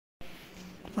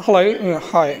Hello,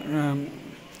 hi,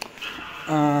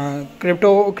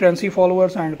 cryptocurrency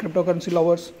followers and cryptocurrency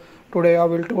lovers. Today I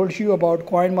will tell you about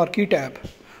Coin Market app.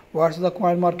 What's the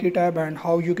Coin Market app and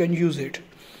how you can use it?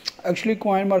 Actually,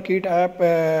 Coin Market app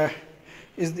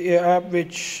is the app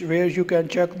where you can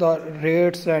check the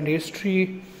rates and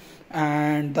history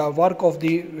and the work of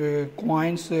the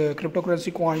coins,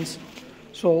 cryptocurrency coins.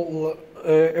 So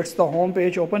it's the home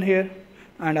page open here,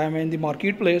 and I'm in the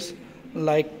marketplace.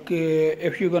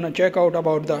 If you're gonna check out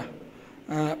about the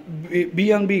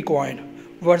BNB coin,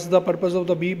 what's the purpose of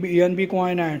the BNB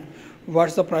coin and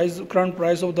what's the current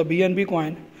price of the BNB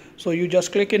coin. So you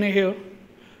just click in here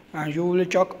and you will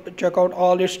check out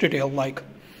all its detail.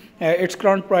 Its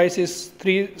current price is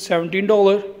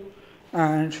 $317,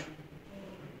 and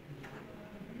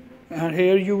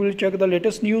here you will check the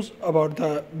latest news about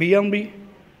the BNB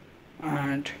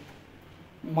and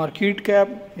market cap.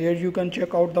 Here you can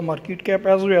check out the market cap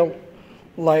as well.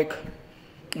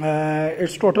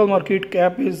 Its total market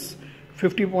cap is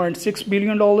 $50.6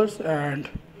 billion, and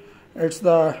it's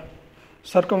the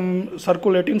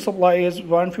circulating supply is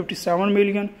 157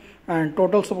 million and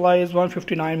total supply is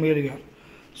 159 million.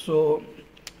 So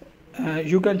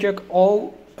you can check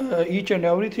all each and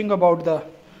everything about the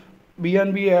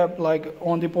BNB app, like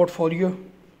on the portfolio.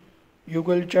 You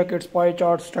will check its pie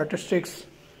chart, statistics,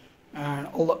 and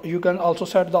you can also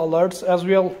set the alerts as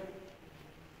well.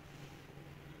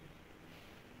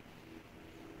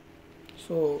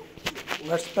 So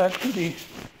let's back to the,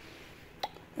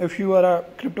 if you are a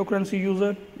cryptocurrency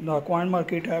user, the Coin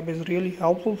Market app is really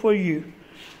helpful for you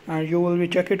and you will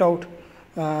check it out.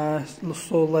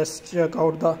 So let's check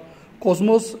out the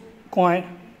Cosmos coin.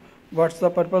 What's the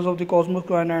purpose of the Cosmos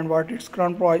coin and what its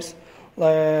current price?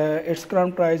 Its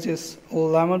current price is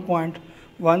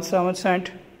 11.17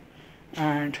 cent.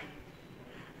 And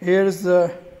here is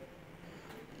the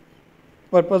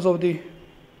purpose of the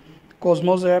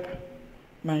Cosmos app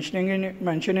mentioned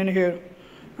in here,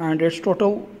 and its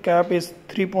total cap is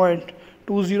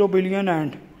 3.20 billion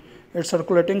and its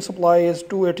circulating supply is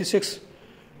 286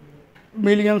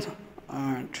 million.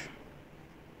 And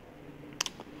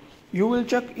you will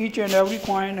check each and every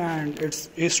coin and its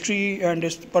history and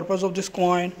its purpose of this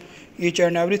coin, each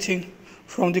and everything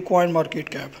from the Coin Market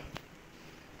cap.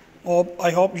 I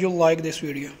hope you like this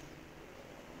video.